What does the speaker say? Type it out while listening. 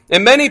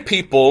And many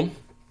people,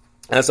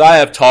 as I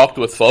have talked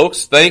with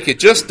folks, think it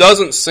just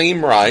doesn't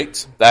seem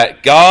right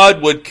that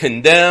God would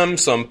condemn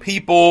some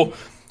people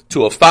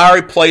to a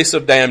fiery place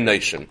of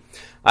damnation.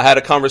 I had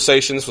a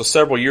conversation, this was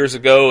several years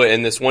ago,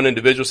 and this one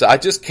individual said, I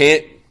just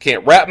can't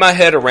wrap my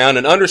head around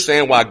and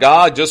understand why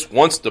God just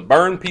wants to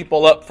burn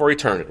people up for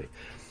eternity.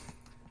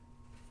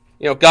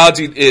 You know, God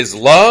is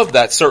love.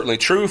 That's certainly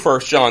true. 1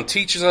 John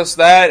teaches us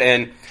that.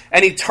 And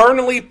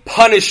eternally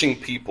punishing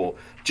people,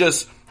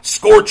 just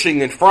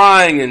scorching and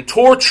frying and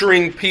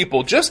torturing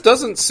people, just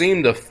doesn't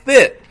seem to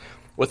fit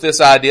with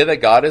this idea that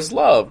God is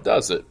love,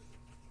 does it?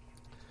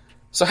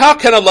 So how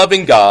can a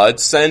loving God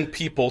send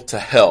people to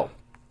hell?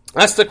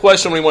 That's the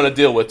question we want to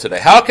deal with today.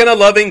 How can a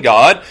loving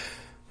God,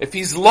 if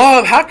He's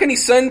love, how can He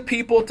send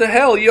people to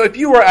hell? You know, if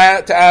you were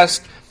to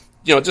ask,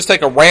 just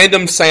take a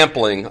random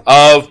sampling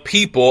of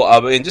people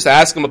and just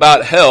ask them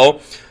about hell,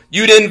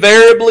 you'd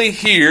invariably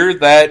hear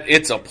that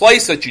it's a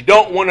place that you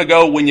don't want to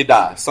go when you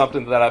die.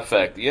 Something to that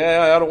effect.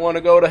 Yeah, I don't want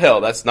to go to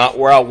hell. That's not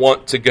where I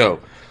want to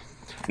go.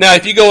 Now,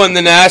 if you go and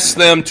then ask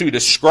them to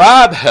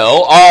describe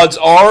hell, odds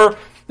are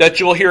that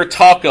you'll hear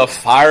talk of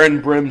fire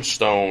and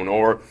brimstone,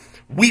 or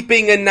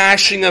weeping and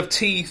gnashing of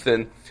teeth,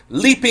 and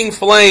leaping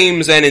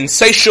flames and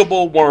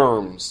insatiable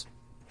worms.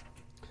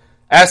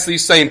 Ask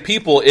these same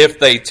people if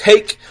they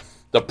take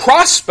the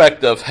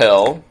prospect of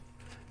hell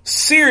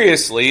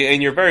seriously,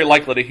 and you're very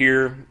likely to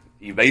hear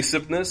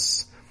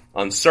evasiveness,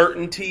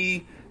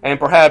 uncertainty, and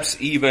perhaps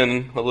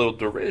even a little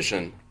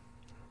derision.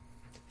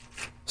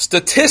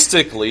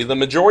 Statistically, the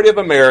majority of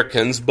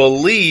Americans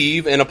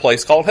believe in a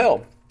place called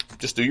hell.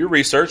 Just do your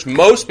research.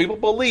 Most people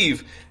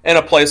believe in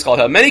a place called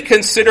hell. Many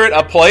consider it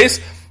a place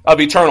of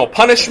eternal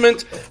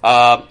punishment,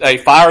 a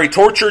fiery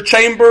torture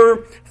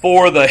chamber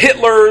for the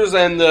Hitlers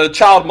and the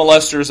child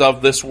molesters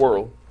of this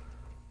world.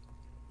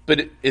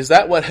 But is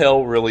that what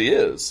hell really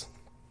is?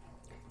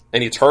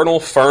 An eternal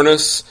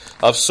furnace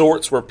of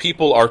sorts where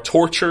people are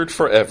tortured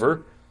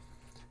forever?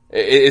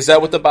 Is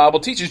that what the Bible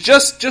teaches?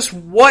 Just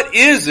what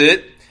is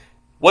it?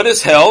 What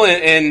is hell?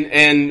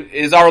 And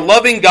is our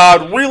loving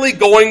God really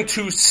going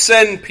to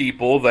send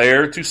people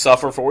there to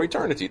suffer for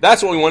eternity?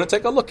 That's what we want to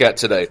take a look at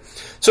today.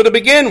 So to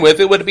begin with,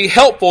 it would be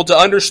helpful to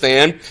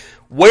understand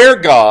where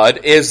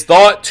God is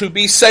thought to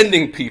be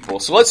sending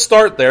people. So let's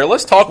start there.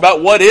 Let's talk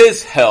about what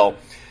is hell.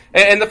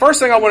 And the first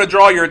thing I want to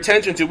draw your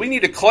attention to, we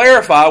need to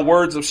clarify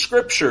words of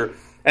Scripture.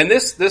 And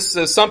this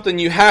is something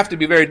you have to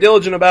be very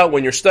diligent about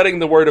when you're studying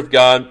the Word of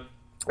God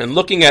and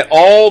looking at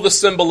all the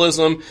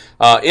symbolism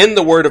in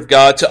the Word of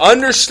God. To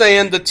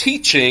understand the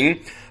teaching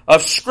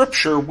of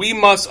Scripture, we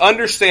must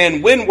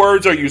understand when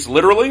words are used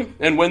literally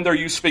and when they're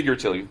used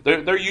figuratively.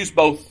 They're used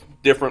both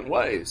different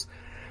ways.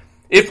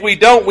 If we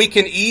don't, we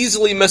can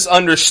easily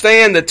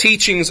misunderstand the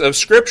teachings of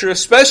Scripture,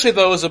 especially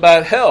those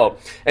about hell.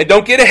 And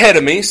don't get ahead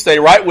of me. Stay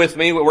right with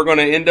me. We're going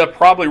to end up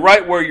probably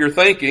right where you're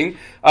thinking.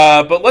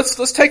 But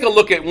let's take a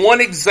look at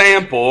one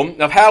example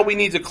of how we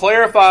need to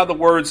clarify the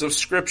words of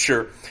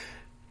Scripture.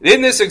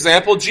 In this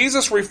example,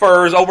 Jesus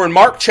refers over in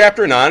Mark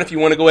chapter 9, if you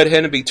want to go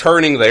ahead and be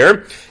turning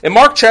there. In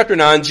Mark chapter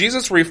 9,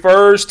 Jesus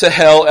refers to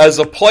hell as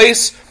a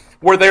place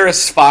where there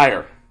is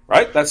fire.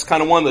 Right? That's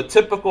kind of one of the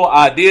typical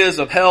ideas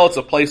of hell. It's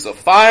a place of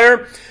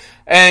fire,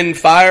 and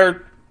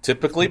fire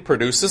typically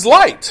produces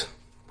light.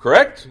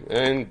 Correct?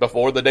 And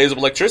before the days of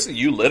electricity,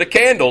 you lit a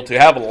candle to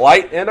have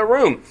light in a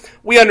room.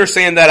 We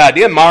understand that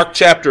idea. Mark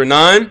chapter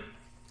 9,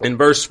 in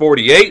verse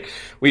 48,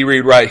 we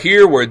read right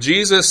here where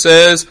Jesus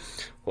says,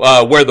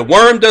 where the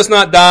worm does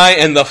not die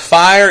and the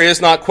fire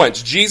is not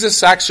quenched.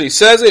 Jesus actually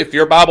says it. If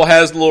your Bible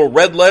has the little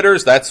red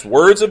letters, that's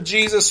words of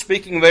Jesus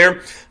speaking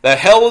there, that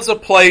hell is a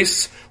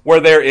place where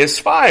there is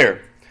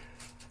fire.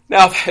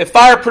 Now, if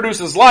fire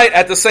produces light,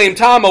 at the same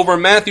time, over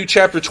in Matthew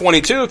chapter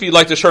 22, if you'd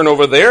like to turn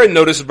over there and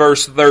notice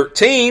verse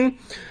 13,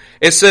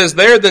 it says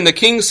there, then the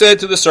king said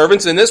to the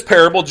servants, in this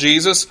parable,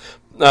 Jesus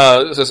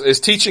is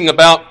teaching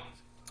about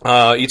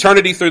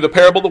eternity through the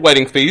parable of the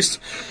wedding feast.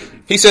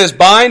 He says,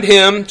 bind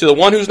him to the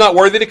one who's not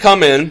worthy to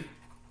come in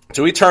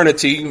to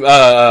eternity,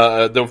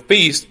 the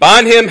feast.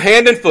 Bind him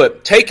hand and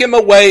foot. Take him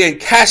away and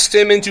cast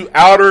him into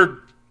outer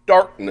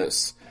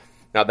darkness.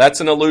 Now,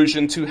 that's an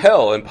allusion to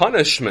hell and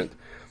punishment,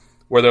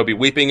 where there'll be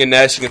weeping and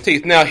gnashing of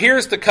teeth. Now,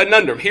 here's the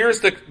conundrum.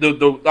 Here's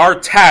our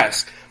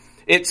task.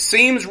 It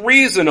seems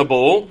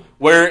reasonable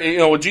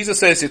where, when Jesus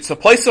says it's a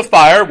place of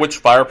fire, which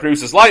fire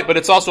produces light, but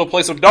it's also a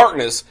place of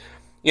darkness.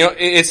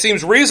 It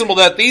seems reasonable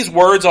that these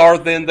words are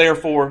then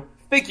therefore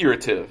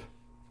figurative.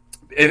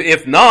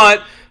 If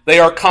not, they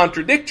are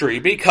contradictory,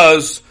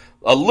 because if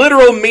the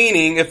literal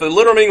meaning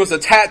was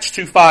attached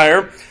to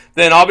fire,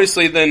 then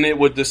obviously it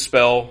would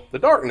dispel the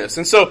darkness.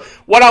 And so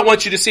what I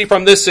want you to see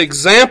from this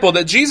example,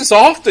 that Jesus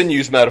often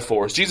used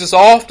metaphors. Jesus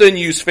often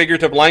used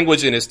figurative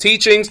language in his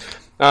teachings.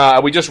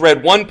 We just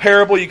read one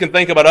parable. You can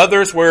think about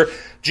others where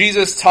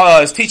Jesus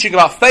is teaching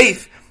about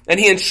faith, and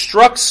he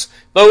instructs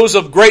those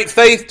of great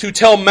faith to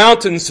tell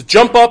mountains to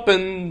jump up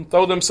and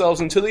throw themselves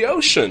into the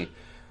ocean.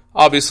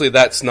 Obviously,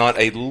 that's not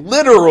a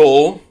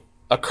literal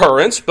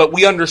occurrence, but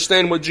we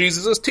understand what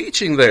Jesus is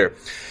teaching there.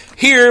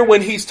 Here,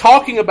 when he's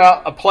talking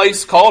about a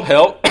place called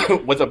hell,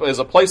 as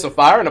a place of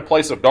fire and a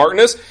place of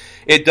darkness,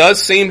 it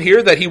does seem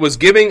here that he was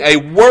giving a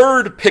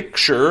word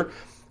picture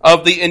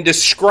of the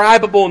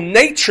indescribable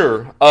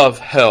nature of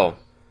hell.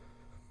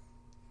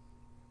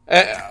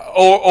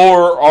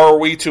 Or are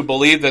we to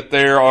believe that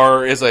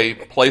there is a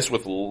place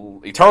with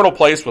eternal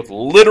place with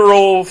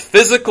literal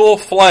physical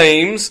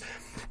flames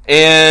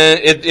and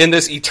in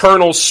this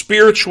eternal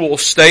spiritual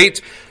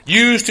state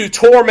used to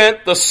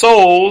torment the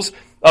souls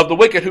of the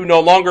wicked who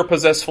no longer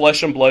possess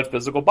flesh and blood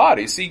physical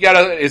bodies? So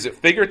is it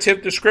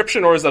figurative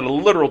description or is it a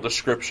literal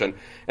description?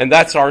 And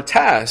that's our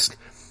task.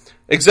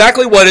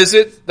 Exactly what is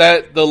it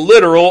that the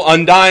literal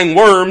undying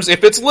worms,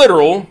 if it's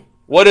literal,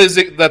 what is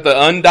it that the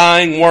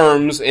undying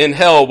worms in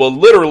hell will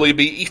literally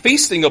be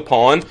feasting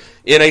upon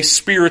in a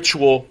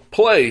spiritual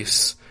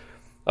place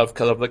of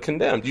the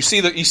condemned? You see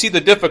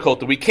the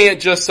difficulty. We can't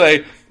just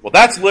say, well,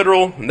 that's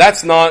literal and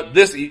that's not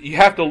this. You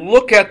have to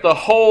look at the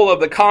whole of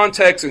the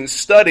context and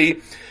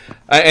study.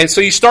 And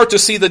so you start to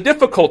see the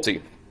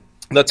difficulty,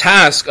 the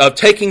task of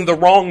taking the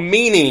wrong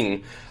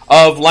meaning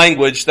of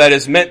language that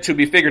is meant to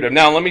be figurative.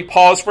 Now, let me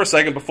pause for a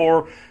second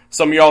before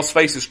some of y'all's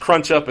faces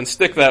crunch up and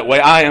stick that way.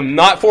 I am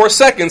not for a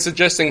second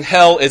suggesting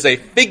hell is a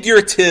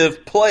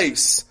figurative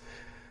place.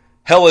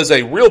 Hell is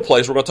a real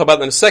place. We're going to talk about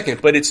that in a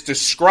second, but it's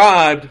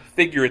described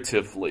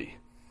figuratively.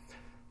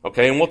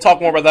 Okay, and we'll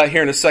talk more about that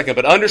here in a second.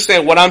 But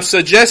understand what I'm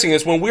suggesting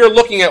is when we're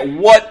looking at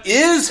what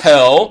is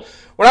hell,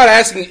 we're not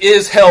asking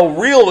is hell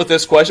real with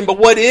this question, but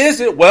what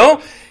is it?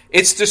 Well,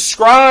 it's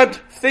described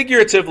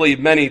figuratively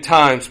many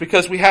times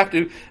because we have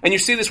to, and you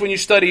see this when you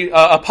study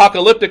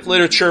apocalyptic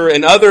literature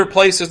and other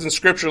places in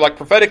Scripture like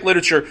prophetic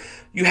literature,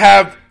 you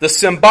have the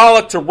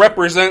symbolic to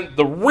represent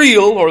the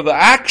real or the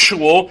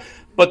actual,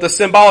 but the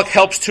symbolic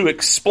helps to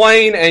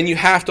explain and you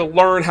have to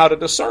learn how to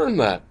discern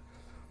that.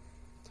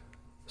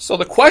 So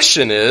the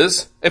question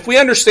is, if we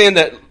understand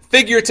that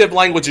figurative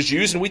language is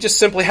used and we just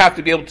simply have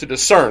to be able to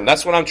discern,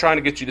 that's what I'm trying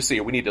to get you to see.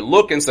 We need to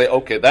look and say,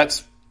 okay,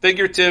 that's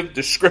figurative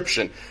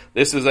description.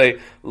 This is a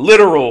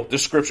literal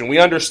description. We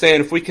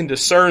understand if we can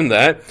discern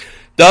that.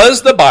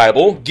 Does the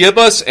Bible give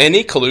us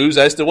any clues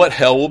as to what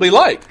hell will be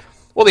like?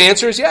 Well, the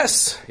answer is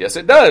yes. Yes,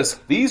 it does.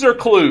 These are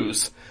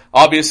clues,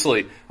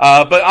 obviously.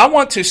 But I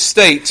want to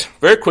state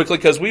very quickly,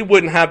 because we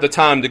wouldn't have the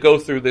time to go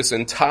through this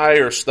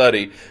entire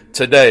study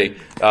today.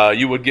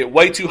 You would get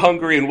way too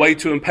hungry and way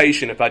too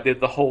impatient if I did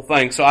the whole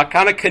thing. So I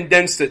kind of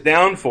condensed it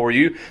down for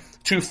you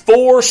to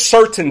 4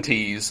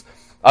 certainties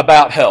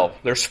about hell.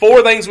 There's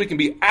 4 things we can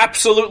be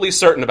absolutely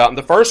certain about. And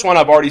the first one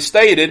I've already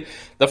stated.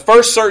 The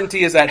first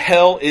certainty is that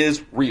hell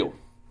is real.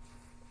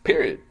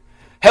 Period.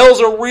 Hell's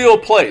a real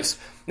place.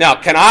 Now,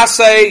 can I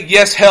say,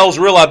 yes, hell's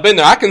real, I've been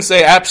there? I can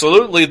say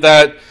absolutely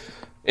that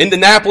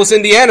Indianapolis,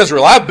 Indiana's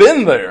real. I've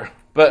been there.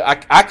 But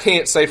I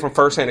can't say from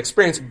firsthand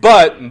experience.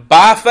 But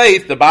by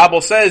faith, the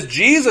Bible says,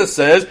 Jesus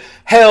says,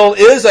 hell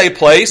is a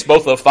place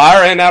both of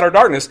fire and outer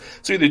darkness.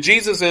 So either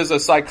Jesus is a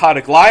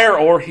psychotic liar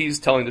or he's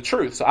telling the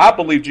truth. So I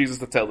believe Jesus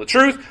to tell the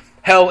truth.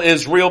 Hell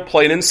is real,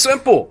 plain and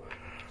simple.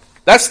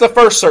 That's the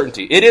first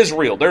certainty. It is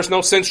real. There's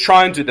no sense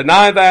trying to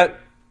deny that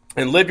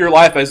and live your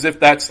life as if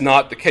that's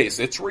not the case.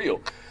 It's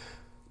real.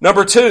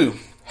 Number 2,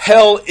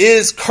 hell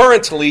is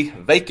currently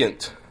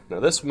vacant. Now,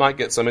 this might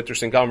get some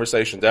interesting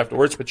conversations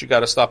afterwards, but you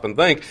got to stop and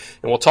think.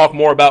 And we'll talk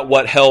more about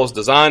what hell's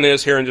design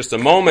is here in just a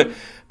moment.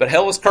 But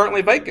hell is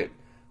currently vacant.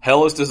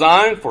 Hell is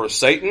designed for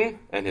Satan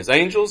and his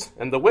angels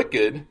and the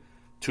wicked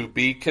to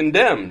be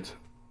condemned.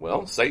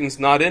 Well, Satan's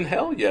not in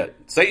hell yet.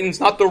 Satan's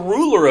not the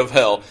ruler of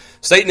hell.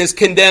 Satan is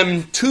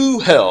condemned to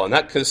hell. And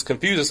that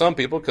confuses some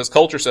people because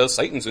culture says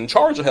Satan's in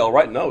charge of hell,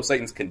 right? No,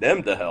 Satan's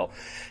condemned to hell.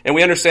 And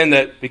we understand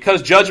that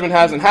because judgment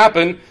hasn't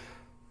happened,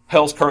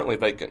 hell's currently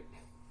vacant.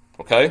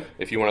 Okay?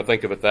 If you want to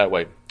think of it that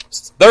way.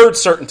 Third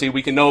certainty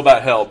we can know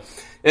about hell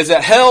is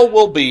that hell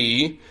will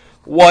be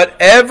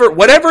whatever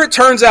it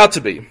turns out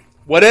to be.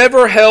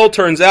 Whatever hell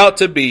turns out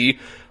to be,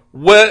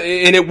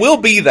 and it will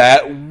be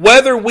that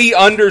whether we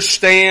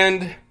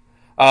understand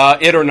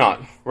it or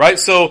not. Right?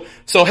 So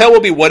hell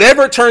will be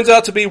whatever it turns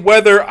out to be,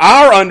 whether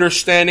our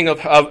understanding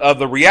of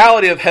the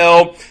reality of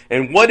hell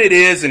and what it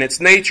is and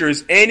its nature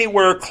is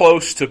anywhere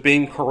close to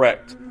being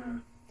correct.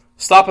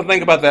 Stop and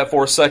think about that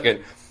for a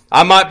second.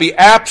 I might be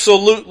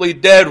absolutely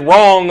dead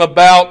wrong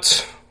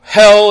about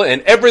hell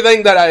and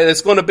everything that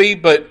it's going to be,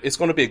 but it's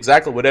going to be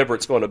exactly whatever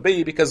it's going to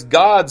be because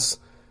God's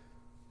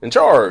in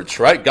charge,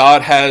 right?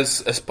 God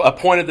has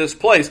appointed this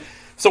place.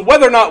 So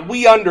whether or not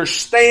we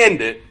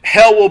understand it,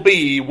 hell will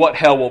be what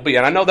hell will be.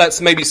 And I know that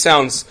maybe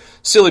sounds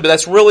silly, but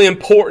that's really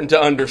important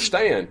to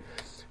understand.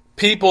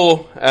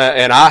 People,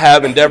 and I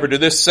have endeavored to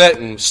this set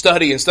and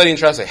study and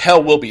try to say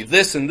hell will be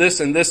this and this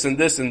and this and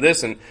this and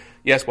this. And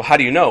yes, well, how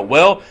do you know?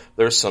 Well,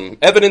 there's some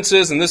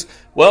evidences and this.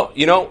 Well,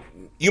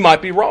 you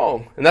might be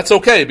wrong. And that's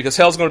okay because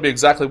hell's going to be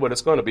exactly what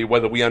it's going to be,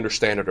 whether we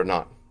understand it or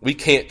not. We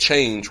can't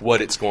change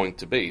what it's going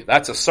to be.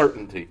 That's a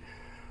certainty.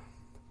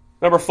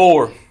 Number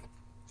 4,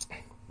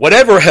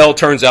 whatever hell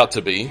turns out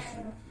to be,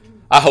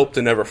 I hope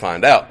to never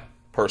find out.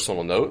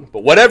 personal note.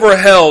 But whatever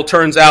hell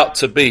turns out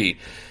to be,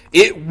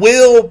 it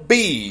will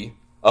be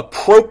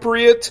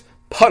appropriate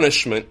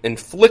punishment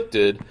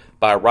inflicted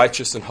by a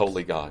righteous and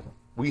holy God.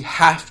 We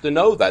have to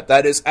know that.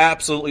 That is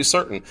absolutely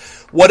certain.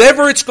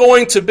 Whatever it's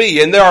going to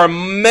be, and there are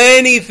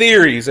many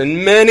theories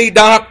and many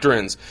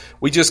doctrines,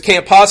 we just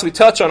can't possibly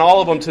touch on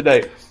all of them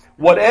today.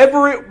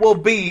 Whatever it will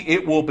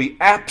be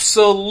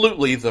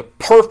absolutely the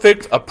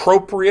perfect,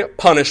 appropriate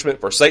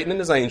punishment for Satan and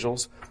his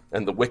angels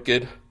and the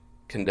wicked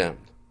condemned.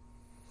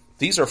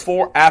 These are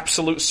four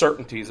absolute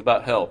certainties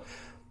about hell.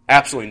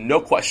 Absolutely no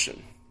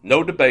question,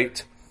 no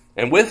debate.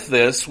 And with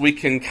this, we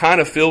can kind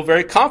of feel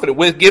very confident.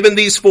 With given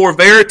these four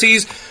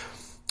verities,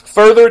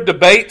 further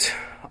debate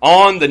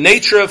on the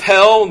nature of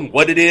hell and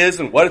what it is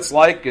and what it's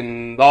like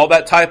and all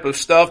that type of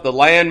stuff, the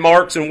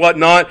landmarks and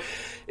whatnot,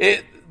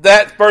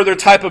 that further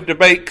type of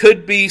debate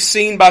could be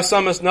seen by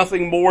some as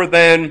nothing more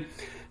than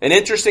an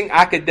interesting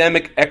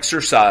academic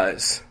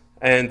exercise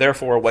and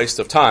therefore a waste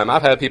of time.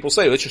 I've had people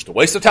say it's just a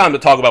waste of time to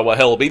talk about what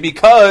hell will be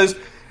because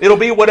it'll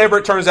be whatever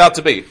it turns out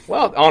to be.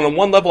 Well, on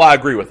one level, I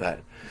agree with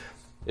that.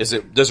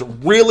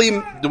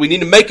 Do we need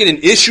to make it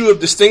an issue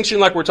of distinction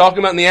like we're talking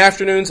about in the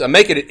afternoons?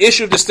 Make it an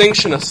issue of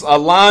distinction, a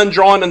line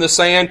drawn in the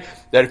sand,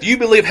 that if you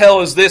believe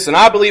hell is this and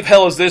I believe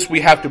hell is this,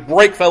 we have to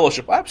break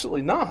fellowship?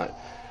 Absolutely not.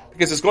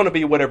 Because it's going to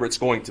be whatever it's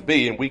going to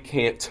be, and we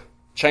can't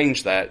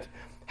change that,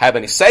 have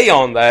any say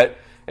on that,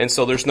 and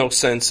so there's no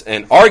sense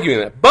in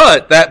arguing that.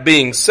 But, that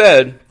being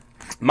said,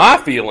 my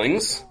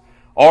feelings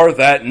are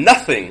that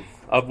nothing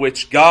of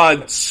which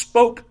God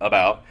spoke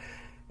about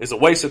is a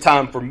waste of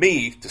time for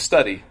me to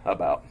study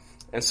about.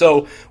 And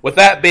so, with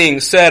that being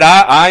said,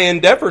 I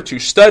endeavor to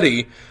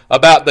study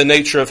about the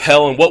nature of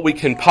hell and what we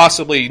can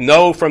possibly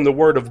know from the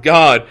Word of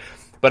God,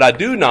 but I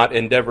do not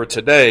endeavor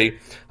today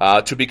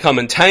to become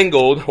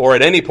entangled, or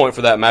at any point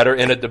for that matter,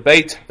 in a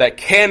debate that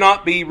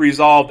cannot be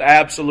resolved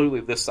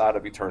absolutely this side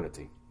of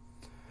eternity.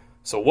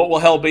 So what will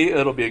hell be?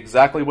 It'll be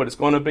exactly what it's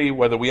going to be,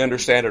 whether we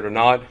understand it or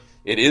not.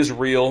 It is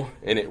real,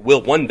 and it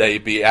will one day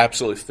be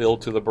absolutely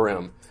filled to the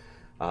brim,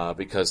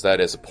 because that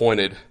is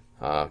appointed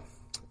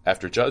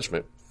after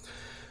judgment.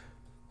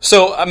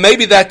 So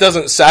maybe that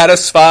doesn't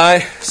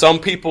satisfy some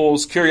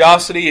people's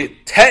curiosity.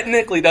 It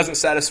technically doesn't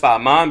satisfy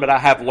mine, but I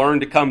have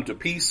learned to come to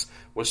peace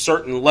with a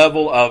certain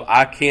level of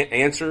I can't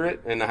answer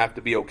it, and I have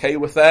to be okay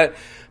with that.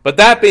 But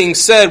that being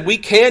said, we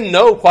can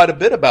know quite a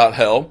bit about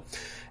hell.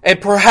 And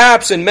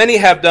perhaps, and many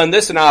have done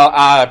this, and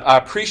I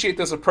appreciate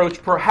this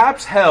approach,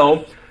 perhaps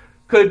hell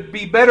could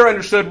be better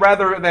understood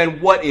rather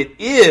than what it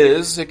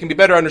is. It can be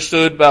better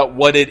understood about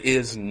what it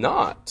is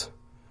not.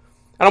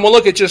 And I'm going to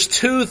look at just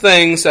two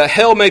things that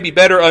hell may be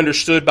better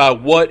understood by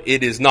what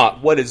it is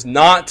not. What is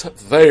not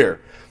there.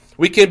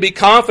 We can be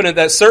confident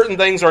that certain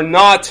things are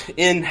not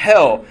in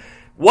hell.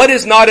 What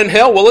is not in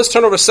hell? Well, let's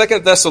turn over to 2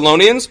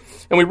 Thessalonians,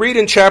 and we read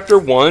in chapter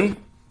 1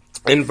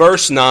 in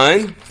verse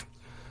 9.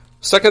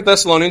 2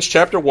 Thessalonians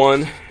chapter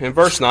 1 and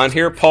verse 9.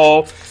 Here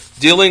Paul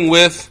dealing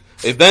with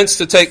events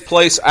to take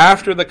place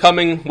after the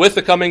coming, with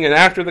the coming and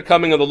after the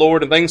coming of the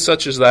Lord and things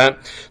such as that.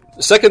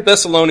 2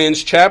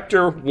 Thessalonians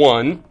chapter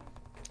 1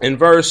 and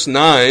verse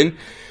 9.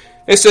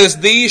 It says,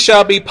 "These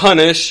shall be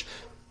punished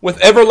with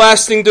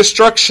everlasting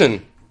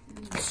destruction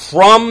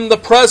from the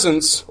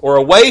presence, or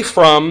away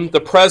from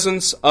the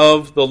presence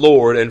of the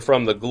Lord and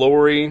from the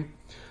glory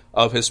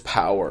of His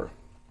power."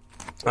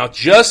 Now,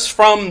 just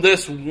from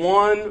this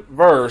one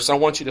verse, I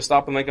want you to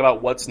stop and think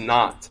about what's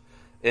not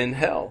in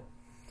hell.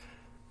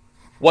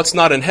 What's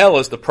not in hell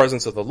is the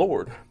presence of the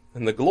Lord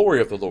and the glory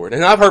of the Lord.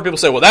 And I've heard people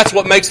say, well, that's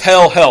what makes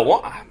hell hell.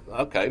 Well,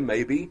 okay,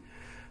 maybe.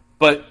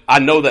 But I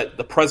know that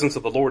the presence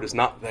of the Lord is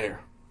not there.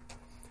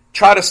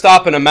 Try to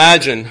stop and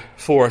imagine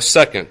for a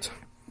second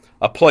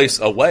a place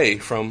away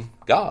from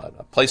God,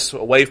 a place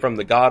away from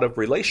the God of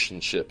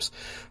relationships.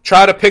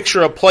 Try to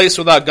picture a place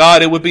without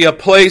God. It would be a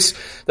place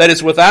that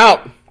is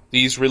without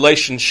these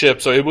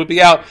relationships, or it would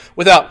be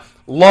without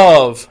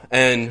love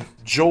and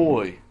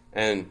joy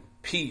and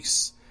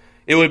peace.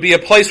 It would be a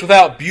place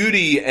without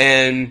beauty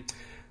and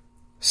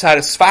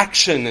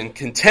satisfaction and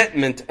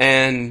contentment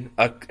and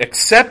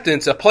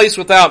acceptance, a place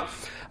without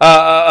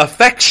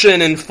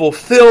affection and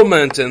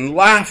fulfillment and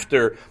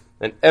laughter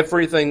and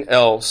everything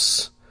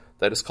else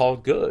that is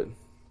called good.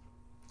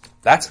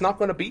 That's not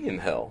going to be in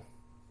hell.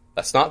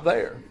 That's not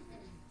there.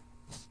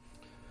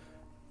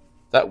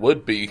 That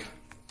would be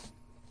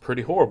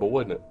pretty horrible,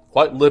 wouldn't it?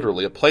 Quite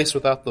literally, a place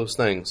without those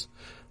things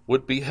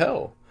would be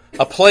hell.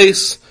 A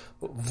place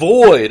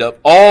void of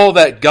all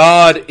that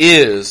God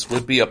is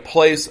would be a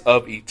place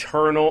of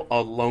eternal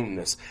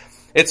aloneness.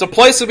 It's a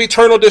place of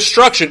eternal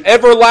destruction,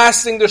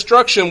 everlasting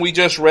destruction we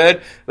just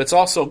read, but it's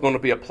also going to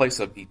be a place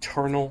of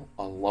eternal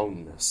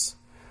aloneness.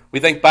 We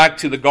think back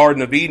to the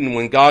Garden of Eden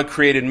when God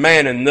created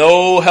man and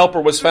no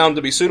helper was found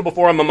to be suitable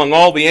for him among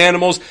all the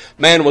animals.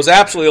 Man was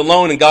absolutely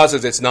alone, and God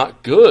says it's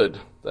not good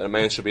that a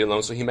man should be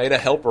alone, so He made a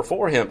helper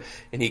for him,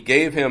 and He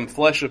gave him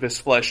flesh of His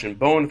flesh and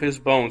bone of His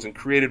bones and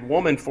created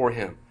woman for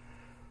him.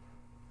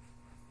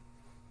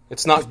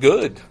 It's not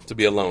good to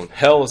be alone.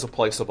 Hell is a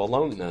place of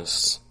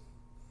aloneness.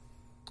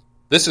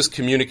 This is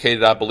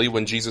communicated, I believe,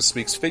 when Jesus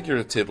speaks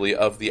figuratively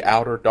of the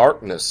outer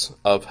darkness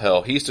of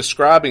hell. He's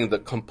describing the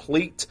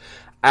complete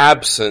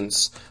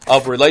absence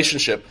of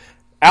relationship.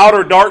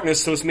 Outer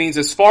darkness means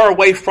as far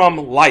away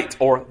from light,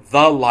 or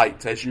the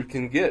light, as you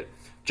can get.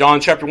 John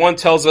chapter 1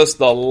 tells us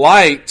the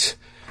light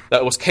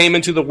that came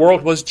into the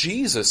world was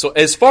Jesus. So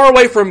as far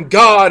away from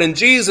God and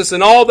Jesus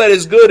and all that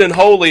is good and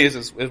holy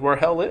is where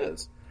hell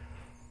is.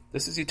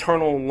 This is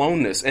eternal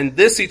aloneness. And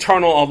this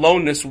eternal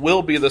aloneness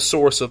will be the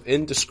source of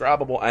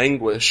indescribable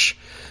anguish,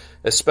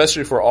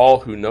 especially for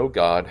all who know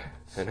God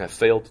and have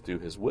failed to do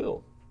His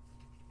will.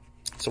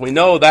 So we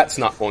know that's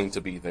not going to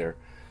be there.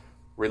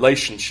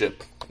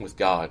 Relationship with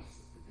God.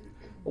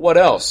 What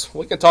else?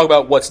 We can talk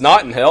about what's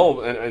not in hell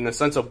in the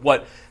sense of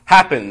what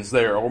happens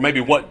there, or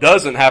maybe what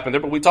doesn't happen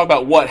there, but we talk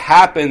about what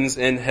happens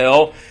in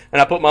hell,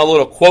 and I put my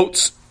little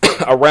quotes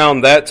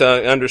around that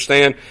to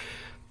understand.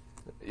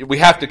 We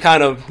have to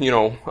kind of,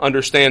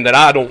 understand that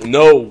I don't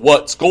know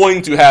what's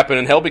going to happen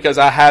in hell because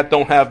I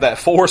don't have that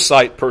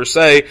foresight per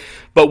se,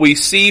 but we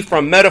see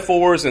from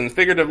metaphors and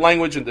figurative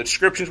language and the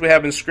descriptions we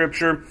have in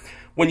Scripture,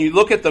 when you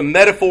look at the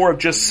metaphor of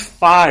just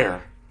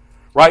fire,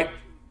 right?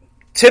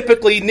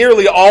 Typically,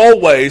 nearly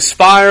always,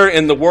 fire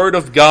in the Word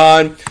of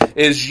God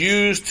is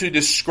used to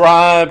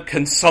describe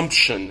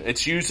consumption.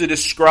 It's used to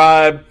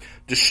describe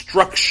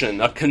destruction.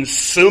 A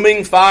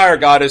consuming fire,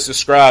 God is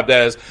described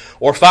as.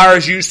 Or fire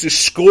is used to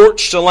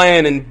scorch the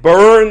land and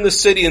burn the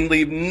city and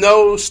leave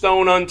no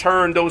stone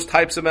unturned. Those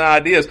types of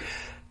ideas.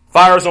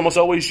 Fire is almost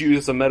always used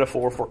as a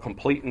metaphor for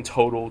complete and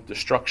total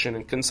destruction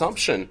and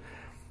consumption.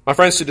 My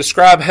friends, to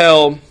describe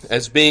hell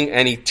as being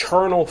an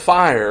eternal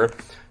fire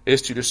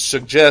is to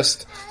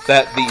suggest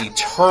that the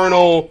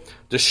eternal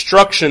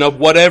destruction of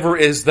whatever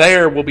is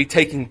there will be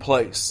taking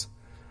place.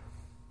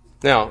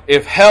 Now,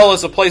 if hell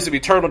is a place of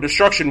eternal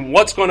destruction,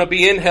 what's going to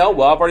be in hell?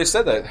 Well, I've already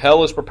said that.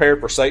 Hell is prepared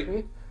for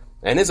Satan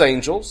and his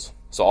angels.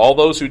 So all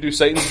those who do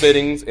Satan's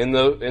biddings in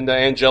the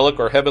angelic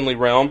or heavenly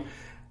realm,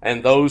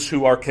 and those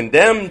who are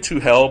condemned to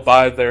hell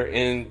by their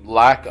in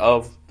lack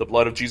of the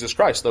blood of Jesus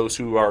Christ, those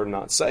who are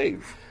not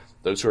saved,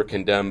 those who are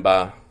condemned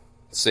by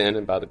sin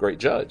and by the great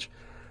judge.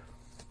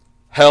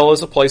 Hell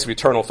is a place of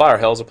eternal fire.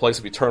 Hell is a place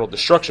of eternal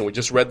destruction. We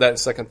just read that in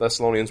 2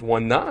 Thessalonians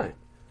 1:9.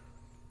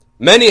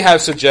 Many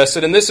have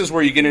suggested, and this is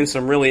where you get into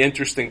some really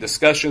interesting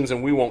discussions,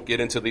 and we won't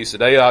get into these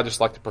today. I'd just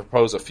like to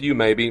propose a few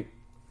maybe.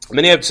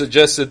 Many have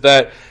suggested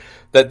that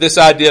this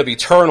idea of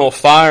eternal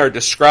fire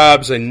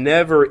describes a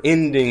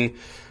never-ending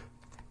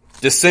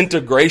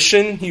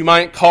disintegration, you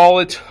might call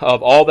it,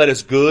 of all that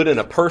is good in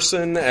a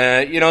person.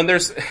 And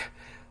there's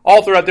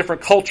all throughout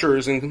different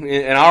cultures,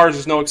 and ours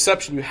is no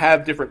exception, you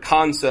have different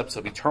concepts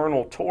of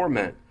eternal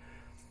torment.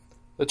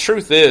 The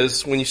truth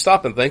is, when you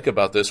stop and think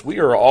about this, we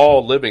are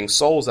all living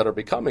souls that are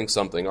becoming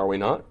something, are we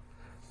not?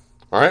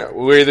 All right,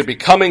 we're either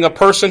becoming a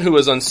person who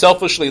is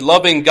unselfishly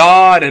loving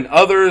God and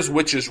others,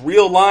 which is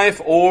real life,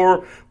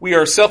 or we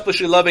are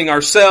selfishly loving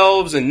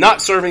ourselves and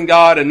not serving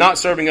God and not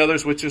serving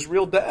others, which is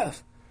real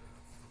death.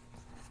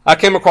 I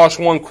came across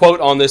one quote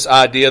on this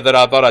idea that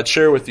I thought I'd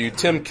share with you.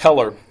 Tim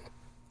Keller,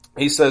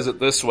 he says it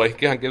this way. He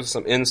kind of gives us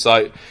some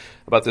insight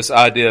about this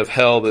idea of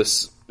hell,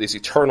 this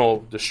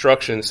eternal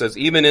destruction. It says,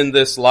 even in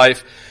this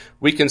life,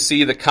 we can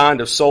see the kind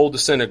of soul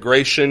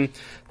disintegration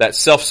that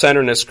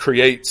self-centeredness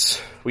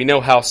creates. We know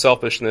how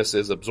selfishness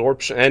is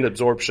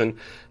absorption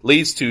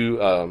leads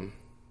to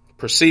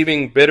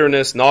perceiving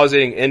bitterness,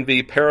 nauseating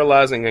envy,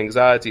 paralyzing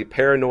anxiety,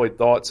 paranoid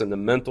thoughts, and the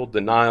mental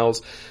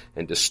denials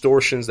and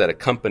distortions that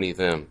accompany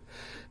them.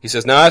 He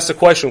says, now ask the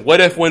question,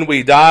 what if when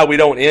we die we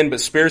don't end, but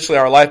spiritually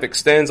our life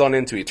extends on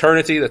into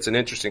eternity? That's an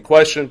interesting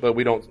question, but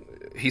we don't.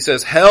 He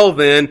says, hell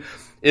then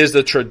is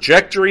the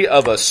trajectory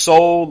of a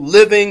soul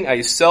living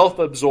a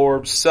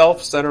self-absorbed,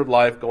 self-centered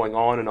life going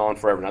on and on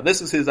forever. Now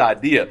this is his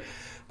idea.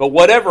 But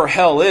whatever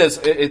hell is,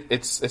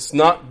 it's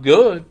not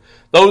good.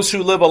 Those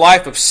who live a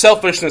life of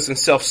selfishness and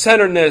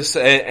self-centeredness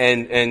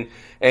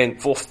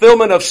and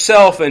fulfillment of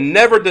self and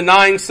never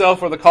denying self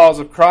for the cause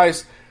of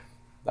Christ,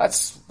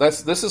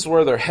 this is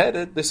where they're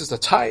headed. This is the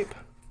type.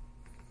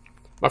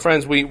 My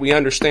friends, we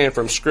understand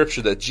from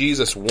Scripture that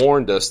Jesus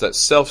warned us that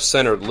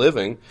self-centered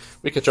living,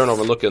 we could turn over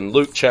and look in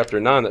Luke chapter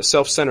 9, that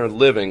self-centered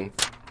living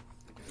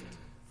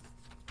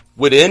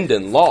would end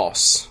in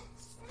loss.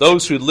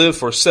 Those who live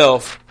for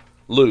self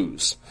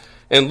lose.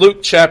 In Luke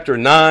chapter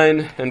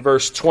 9 and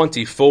verse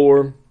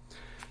 24,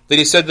 then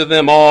he said to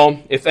them all,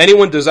 if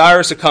anyone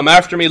desires to come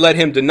after me, let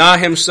him deny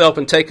himself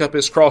and take up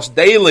his cross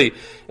daily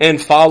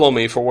and follow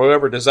me. For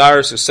whoever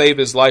desires to save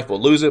his life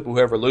will lose it, but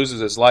whoever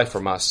loses his life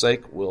for my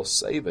sake will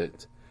save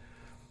it.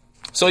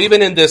 So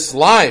even in this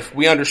life,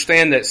 we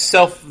understand that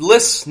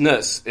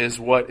selflessness is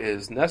what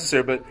is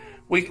necessary, but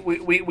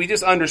we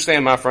just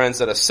understand, my friends,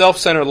 that a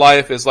self-centered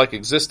life is like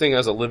existing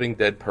as a living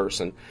dead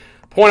person.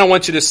 The point I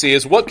want you to see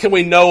is, what can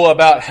we know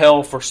about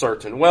hell for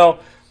certain? Well,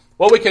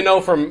 what we can know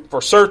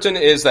for certain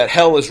is that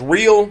hell is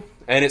real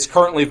and it's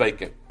currently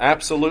vacant.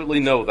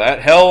 Absolutely know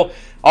that. Hell,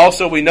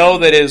 also we know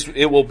that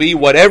it will be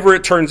whatever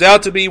it turns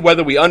out to be,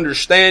 whether we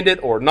understand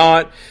it or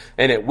not,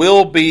 and it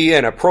will be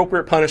an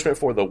appropriate punishment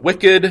for the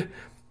wicked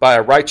by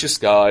a righteous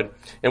God.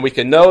 And we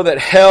can know that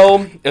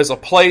hell is a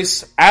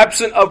place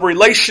absent of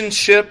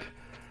relationship,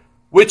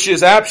 which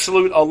is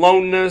absolute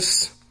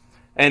aloneness,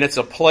 and it's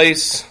a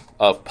place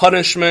of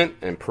punishment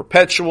and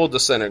perpetual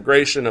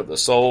disintegration of the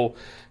soul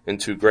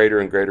into greater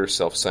and greater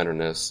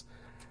self-centeredness.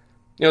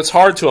 You know, it's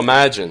hard to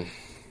imagine.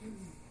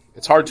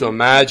 It's hard to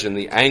imagine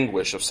the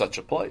anguish of such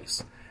a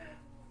place.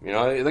 You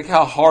know, think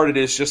how hard it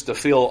is just to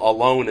feel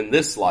alone in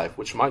this life,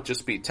 which might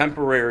just be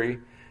temporary,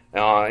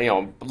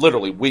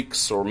 literally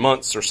weeks or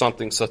months or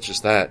something such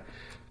as that.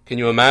 Can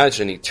you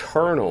imagine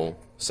eternal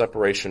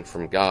separation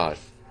from God?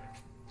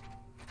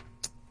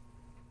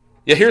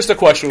 Yeah, here's the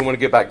question we want to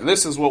get back to.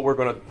 This is what we're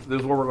going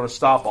to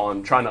stop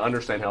on, trying to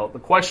understand hell. The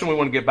question we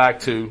want to get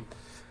back to: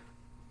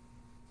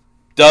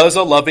 does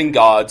a loving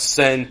God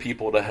send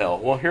people to hell?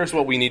 Well, here's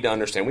what we need to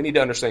understand. We need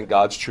to understand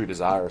God's true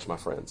desires, my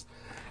friends.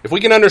 If we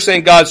can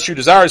understand God's true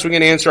desires, we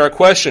can answer our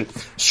question.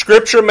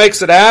 Scripture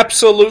makes it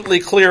absolutely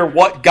clear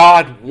what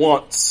God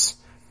wants.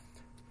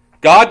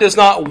 God does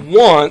not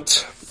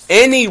want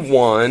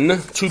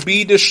anyone to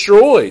be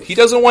destroyed. He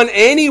doesn't want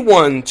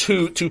anyone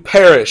to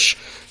perish.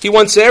 He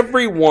wants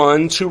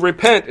everyone to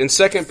repent. In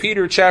 2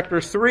 Peter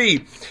chapter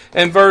 3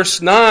 and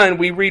verse 9,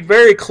 we read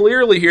very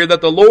clearly here that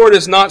the Lord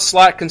is not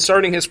slack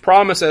concerning his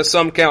promise, as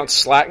some count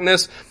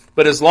slackness,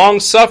 but is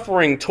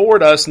long-suffering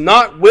toward us,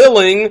 not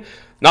willing,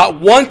 not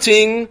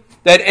wanting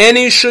that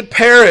any should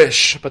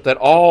perish, but that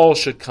all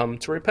should come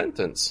to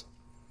repentance.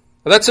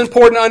 Now, that's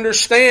important to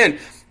understand.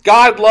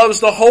 God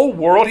loves the whole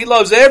world. He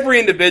loves every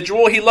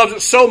individual. He loves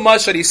it so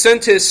much that he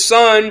sent his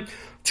Son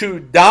to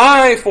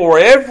die for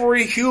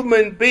every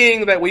human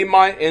being that we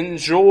might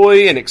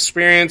enjoy and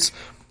experience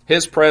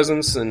his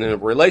presence and a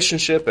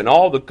relationship and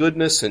all the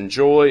goodness and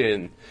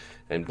joy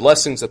and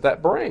blessings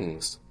that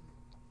brings.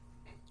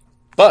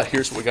 But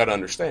here's what we got to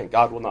understand.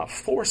 God will not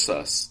force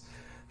us.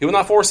 He will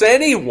not force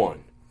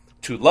anyone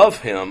to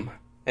love him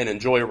and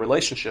enjoy a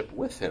relationship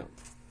with him.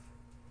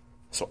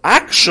 So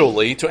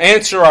actually, to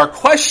answer our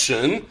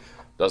question,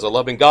 does a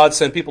loving God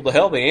send people to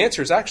hell? The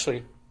answer is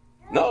actually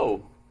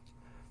no.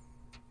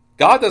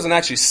 God doesn't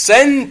actually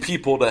send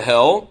people to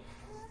hell.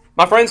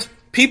 My friends,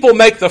 people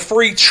make the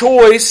free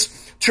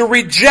choice to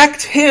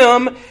reject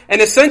him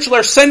and essentially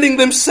are sending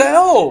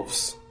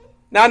themselves.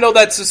 Now, I know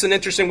that's just an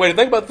interesting way to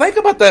think about it. Think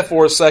about that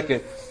for a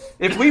second.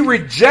 If we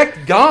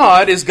reject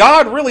God, is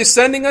God really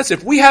sending us?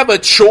 If we have a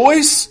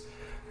choice,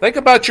 think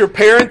about your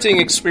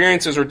parenting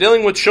experiences or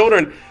dealing with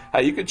children.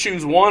 You could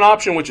choose one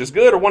option which is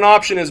good or one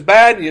option is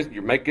bad.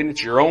 You're making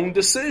it your own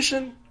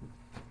decision.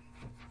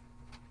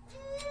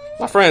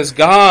 My friends,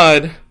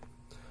 God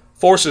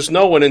forces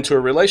no one into a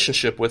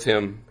relationship with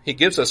him. He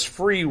gives us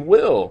free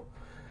will.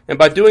 And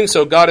by doing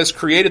so, God has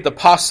created the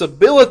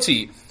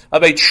possibility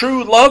of a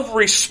true love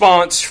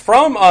response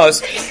from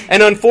us.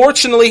 And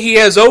unfortunately, he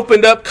has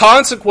opened up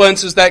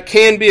consequences that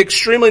can be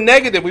extremely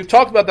negative. We've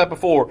talked about that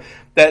before.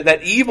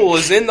 That evil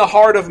is in the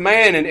heart of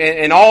man,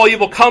 and all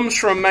evil comes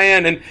from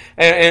man,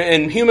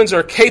 and humans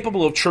are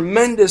capable of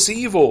tremendous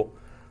evil.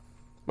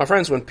 My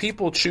friends, when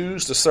people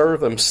choose to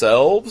serve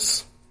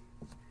themselves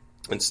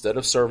instead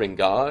of serving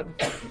God,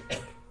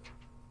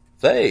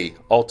 they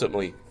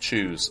ultimately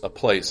choose a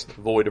place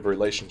void of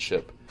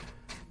relationship,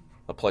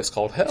 a place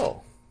called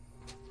hell.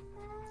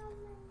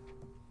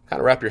 Kind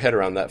of wrap your head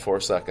around that for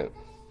a second.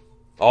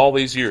 All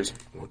these years,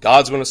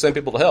 God's going to send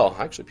people to hell.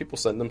 Actually, people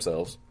send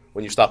themselves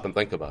when you stop and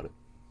think about it.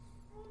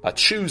 By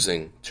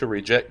choosing to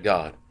reject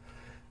God,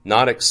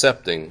 not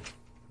accepting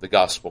the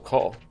gospel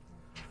call.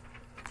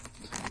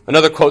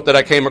 Another quote that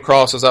I came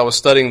across as I was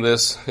studying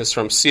this is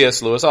from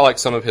C.S. Lewis. I like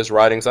some of his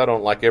writings. I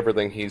don't like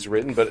everything he's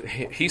written, but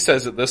he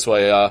says it this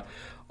way.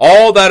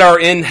 All that are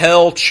in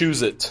hell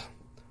choose it.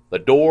 The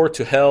door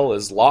to hell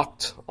is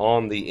locked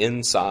on the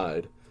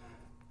inside.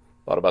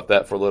 Thought about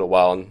that for a little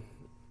while, and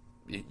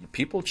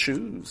people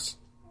choose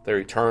their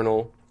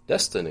eternal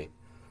destiny.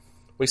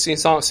 We sing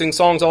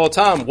songs all the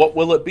time. What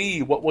will it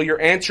be? What will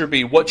your answer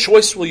be? What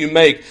choice will you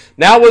make?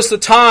 Now is the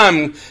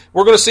time.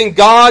 We're going to sing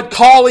God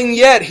calling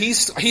yet.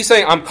 He's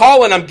saying, I'm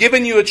calling. I'm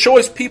giving you a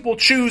choice. People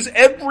choose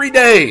every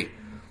day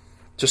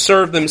to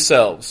serve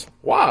themselves.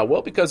 Why?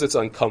 Well, because it's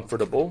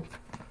uncomfortable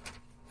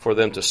for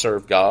them to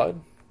serve God,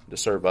 to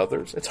serve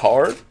others. It's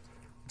hard.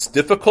 It's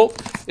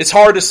difficult. It's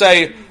hard to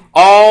say,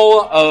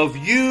 all of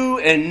you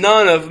and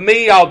none of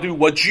me. I'll do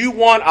what you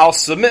want. I'll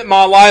submit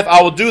my life.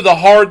 I will do the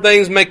hard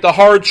things, make the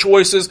hard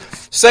choices,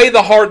 say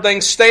the hard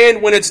things,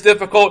 stand when it's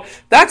difficult.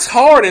 That's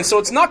hard, and so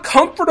it's not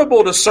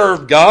comfortable to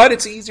serve God.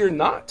 It's easier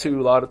not to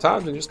a lot of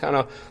times and just kind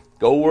of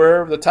go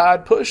wherever the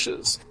tide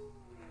pushes.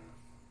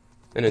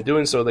 And in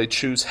doing so, they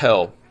choose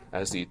hell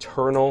as the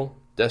eternal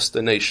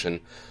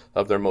destination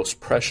of their most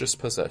precious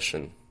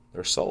possession,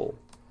 their soul.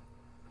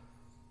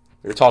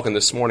 We were talking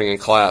this morning in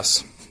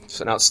class. It's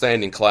an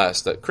outstanding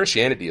class that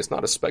Christianity is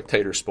not a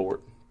spectator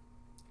sport.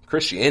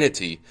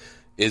 Christianity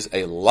is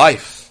a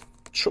life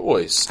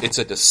choice. It's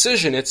a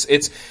decision. It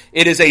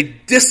is a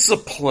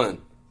discipline.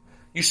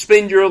 You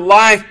spend your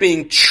life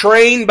being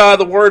trained by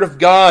the Word of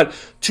God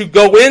to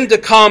go into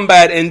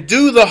combat and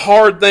do the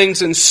hard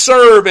things and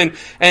serve and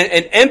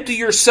empty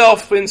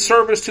yourself in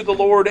service to the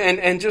Lord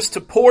and just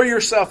to pour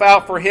yourself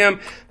out for Him.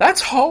 That's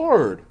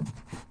hard.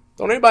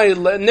 Never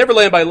let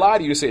anybody lie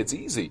to you and say it's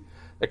easy.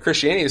 That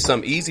Christianity is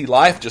some easy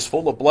life just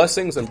full of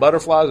blessings and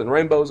butterflies and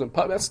rainbows and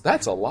puppies.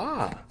 That's a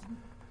lie.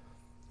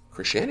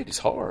 Christianity's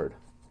hard.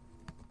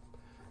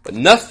 But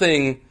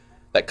nothing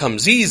that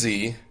comes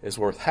easy is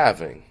worth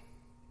having.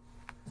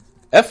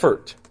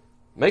 Effort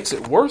makes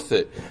it worth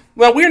it.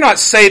 Well, we're not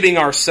saving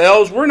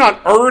ourselves. We're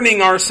not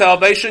earning our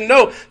salvation.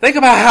 No, think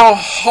about how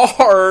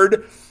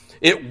hard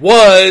it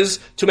was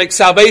to make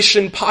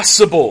salvation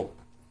possible.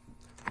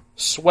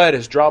 Sweat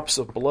is drops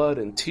of blood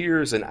and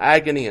tears and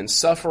agony and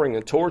suffering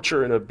and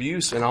torture and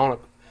abuse and on.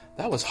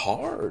 That was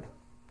hard.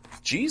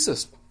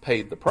 Jesus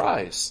paid the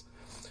price.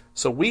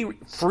 So we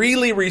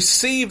freely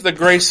receive the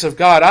grace of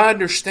God. I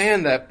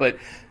understand that, but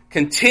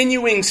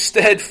continuing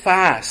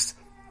steadfast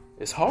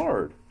is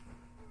hard.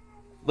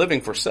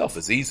 Living for self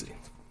is easy.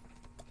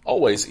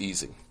 Always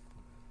easy.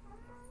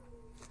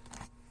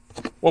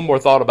 One more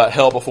thought about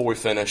hell before we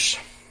finish.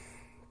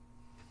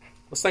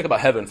 Let's think about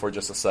heaven for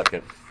just a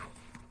second.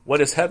 What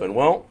is heaven?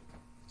 Well,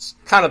 it's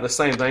kind of the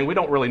same thing. We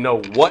don't really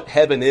know what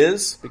heaven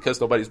is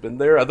because nobody's been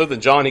there. Other than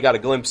John, he got a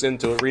glimpse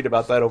into it. Read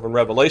about that over in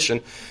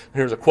Revelation.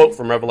 Here's a quote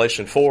from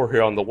Revelation 4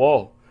 here on the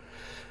wall.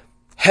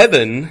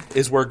 Heaven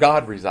is where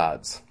God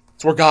resides.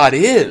 It's where God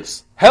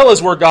is. Hell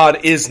is where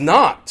God is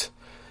not.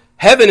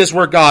 Heaven is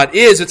where God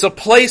is. It's a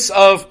place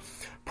of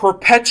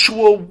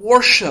perpetual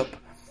worship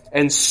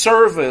and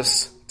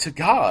service to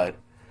God.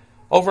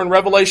 Over in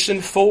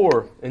Revelation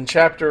 4, in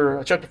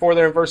chapter 4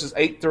 there in verses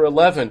 8 through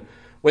 11,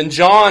 when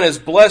John is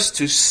blessed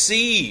to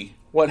see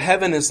what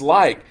heaven is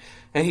like,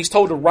 and he's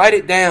told to write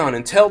it down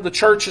and tell the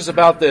churches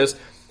about this,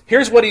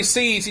 here's what he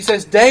sees. He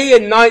says, day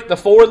and night the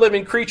four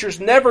living creatures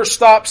never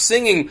stop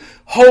singing,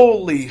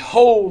 holy,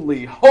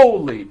 holy,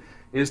 holy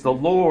is the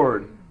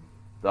Lord,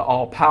 the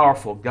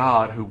all-powerful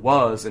God who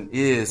was and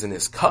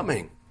is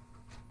coming.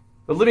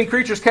 The living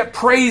creatures kept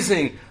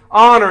praising,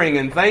 honoring,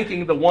 and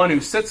thanking the one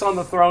who sits on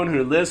the throne,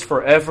 who lives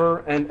forever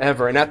and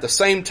ever. And at the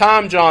same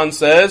time, John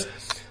says,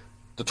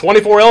 the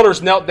 24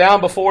 elders knelt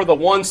down before the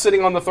one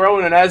sitting on the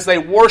throne, and as they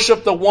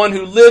worshiped the one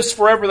who lives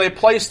forever, they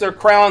placed their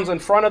crowns in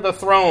front of the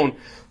throne,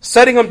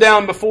 setting them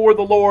down before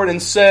the Lord,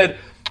 and said,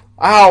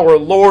 our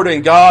Lord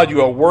and God,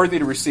 you are worthy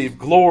to receive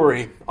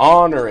glory,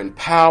 honor, and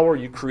power.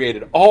 You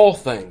created all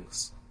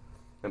things.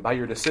 And by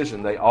your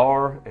decision, they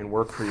are and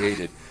were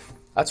created.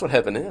 That's what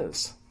heaven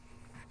is.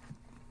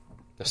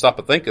 Now stop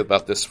and think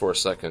about this for a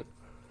second.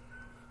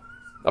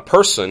 A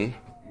person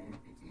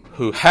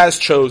who has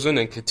chosen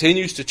and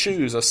continues to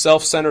choose a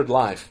self-centered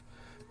life,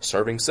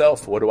 serving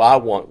self. What do I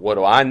want? What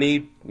do I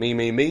need?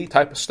 Me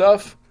type of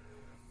stuff.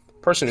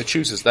 A person who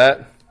chooses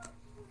that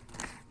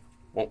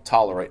won't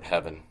tolerate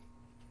heaven.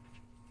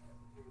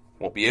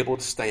 Won't be able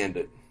to stand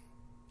it.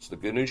 So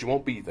the good news, you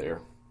won't be there.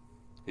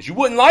 Because you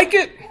wouldn't like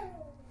it.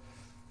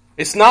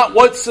 It's not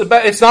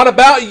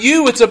about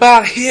you, it's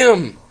about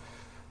Him.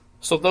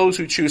 So those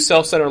who choose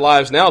self-centered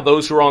lives now,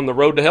 those who are on the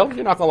road to hell,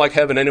 you're not going to like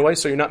heaven anyway,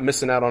 so you're not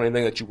missing out on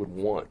anything that you would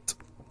want.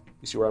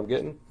 You see where I'm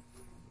getting?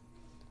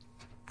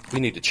 We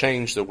need to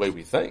change the way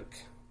we think.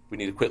 We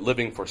need to quit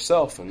living for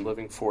self and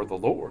living for the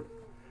Lord.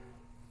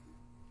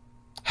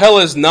 Hell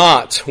is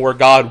not where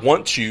God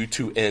wants you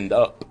to end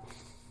up.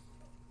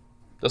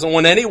 Doesn't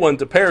want anyone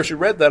to perish. You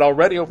read that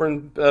already over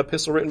in the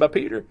epistle written by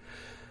Peter.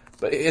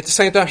 But at the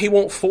same time, He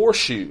won't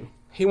force you.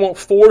 He won't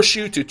force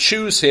you to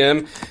choose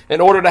Him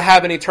in order to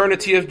have an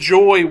eternity of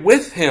joy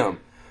with Him.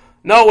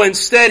 No,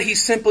 instead, He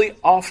simply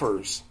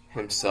offers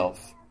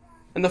Himself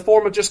in the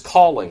form of just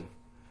calling.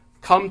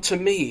 Come to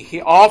me.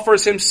 He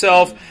offers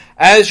Himself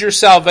as your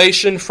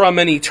salvation from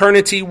an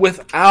eternity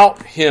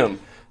without Him.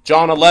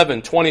 John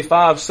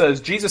 11:25 says,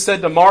 Jesus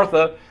said to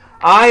Martha,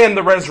 I am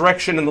the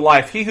resurrection and the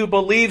life. He who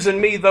believes in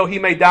me, though he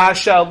may die,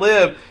 shall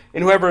live.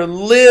 And whoever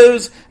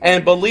lives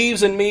and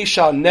believes in me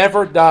shall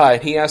never die.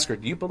 And he asked her,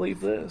 do you believe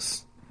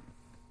this?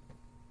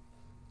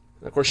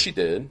 And of course she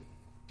did.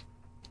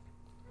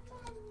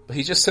 But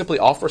He just simply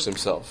offers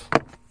Himself.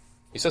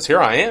 He says, here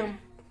I am.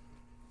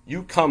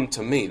 You come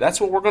to me.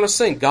 That's what we're going to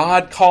sing.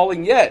 God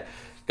calling yet.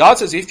 God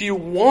says, if you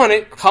want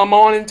it, come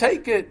on and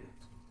take it.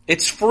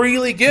 It's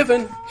freely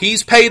given.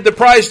 He's paid the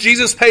price.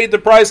 Jesus paid the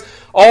price.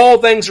 All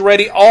things are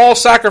ready. All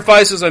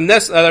sacrifices are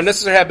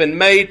necessary have been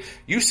made.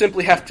 You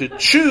simply have to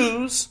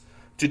choose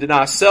to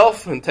deny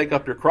self and take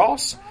up your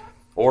cross,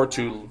 or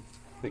to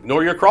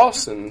ignore your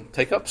cross and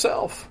take up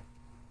self.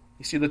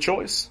 You see the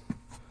choice?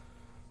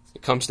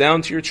 It comes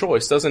down to your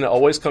choice. Doesn't it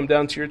always come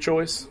down to your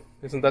choice?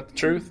 Isn't that the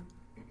truth?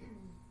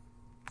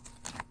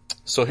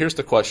 So here's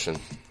the question.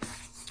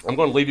 I'm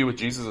going to leave you with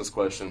Jesus'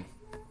 question.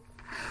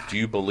 Do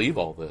you believe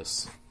all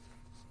this?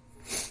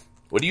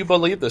 What do you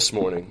believe this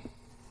morning?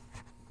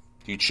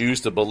 Do you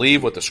choose to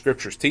believe what the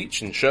Scriptures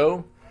teach and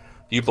show?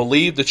 Do you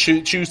believe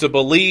choose to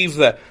believe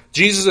that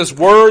Jesus'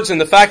 words and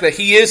the fact that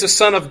He is the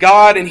Son of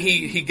God and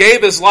He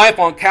gave His life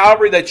on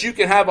Calvary that you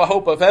can have a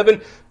hope of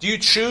heaven? Do you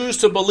choose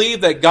to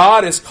believe that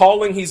God is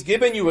calling? He's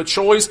given you a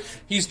choice.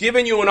 He's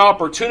given you an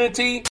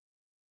opportunity.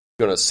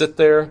 You're going to sit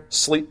there,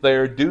 sleep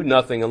there, do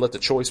nothing, and let the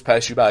choice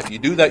pass you by. If you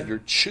do that,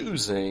 you're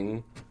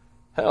choosing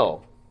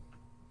hell.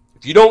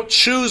 If you don't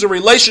choose a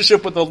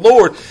relationship with the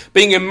Lord,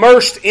 being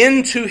immersed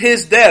into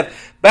His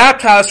death,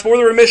 baptized for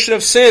the remission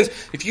of sins,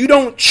 if you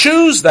don't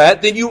choose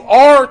that, then you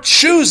are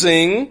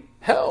choosing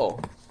hell.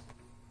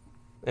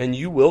 And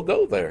you will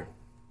go there.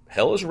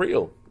 Hell is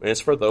real. And it's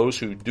for those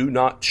who do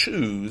not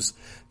choose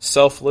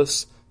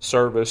selfless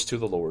service to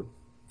the Lord.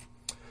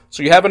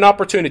 So you have an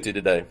opportunity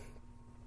today.